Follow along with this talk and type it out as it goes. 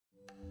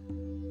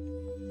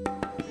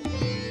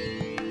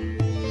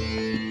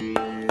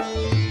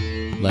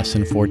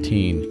Lesson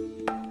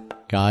 14.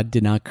 God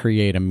did not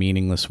create a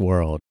meaningless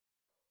world.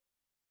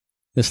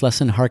 This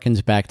lesson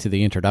harkens back to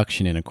the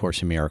introduction in A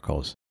Course in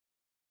Miracles.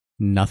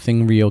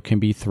 Nothing real can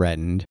be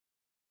threatened.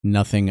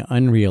 Nothing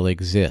unreal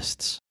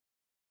exists.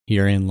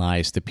 Herein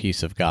lies the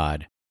peace of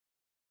God.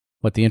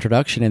 What the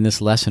introduction and this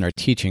lesson are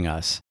teaching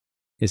us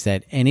is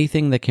that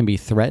anything that can be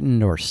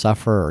threatened or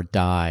suffer or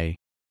die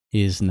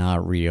is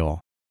not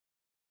real.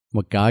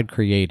 What God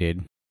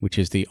created, which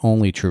is the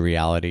only true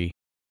reality,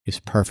 is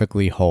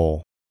perfectly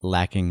whole,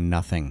 lacking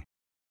nothing.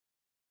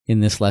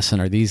 In this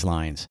lesson are these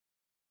lines: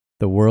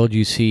 the world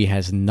you see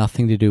has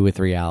nothing to do with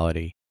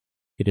reality.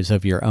 It is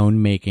of your own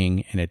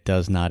making, and it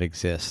does not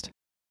exist.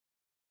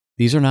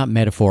 These are not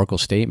metaphorical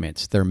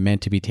statements. They're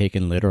meant to be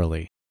taken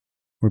literally.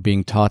 We're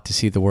being taught to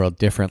see the world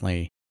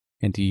differently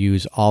and to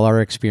use all our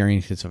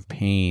experiences of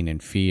pain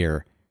and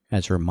fear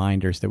as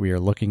reminders that we are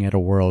looking at a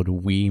world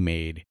we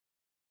made.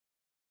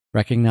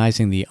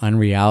 Recognizing the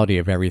unreality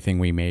of everything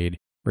we made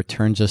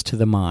returns us to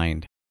the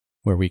mind,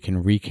 where we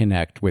can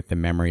reconnect with the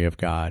memory of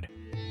God.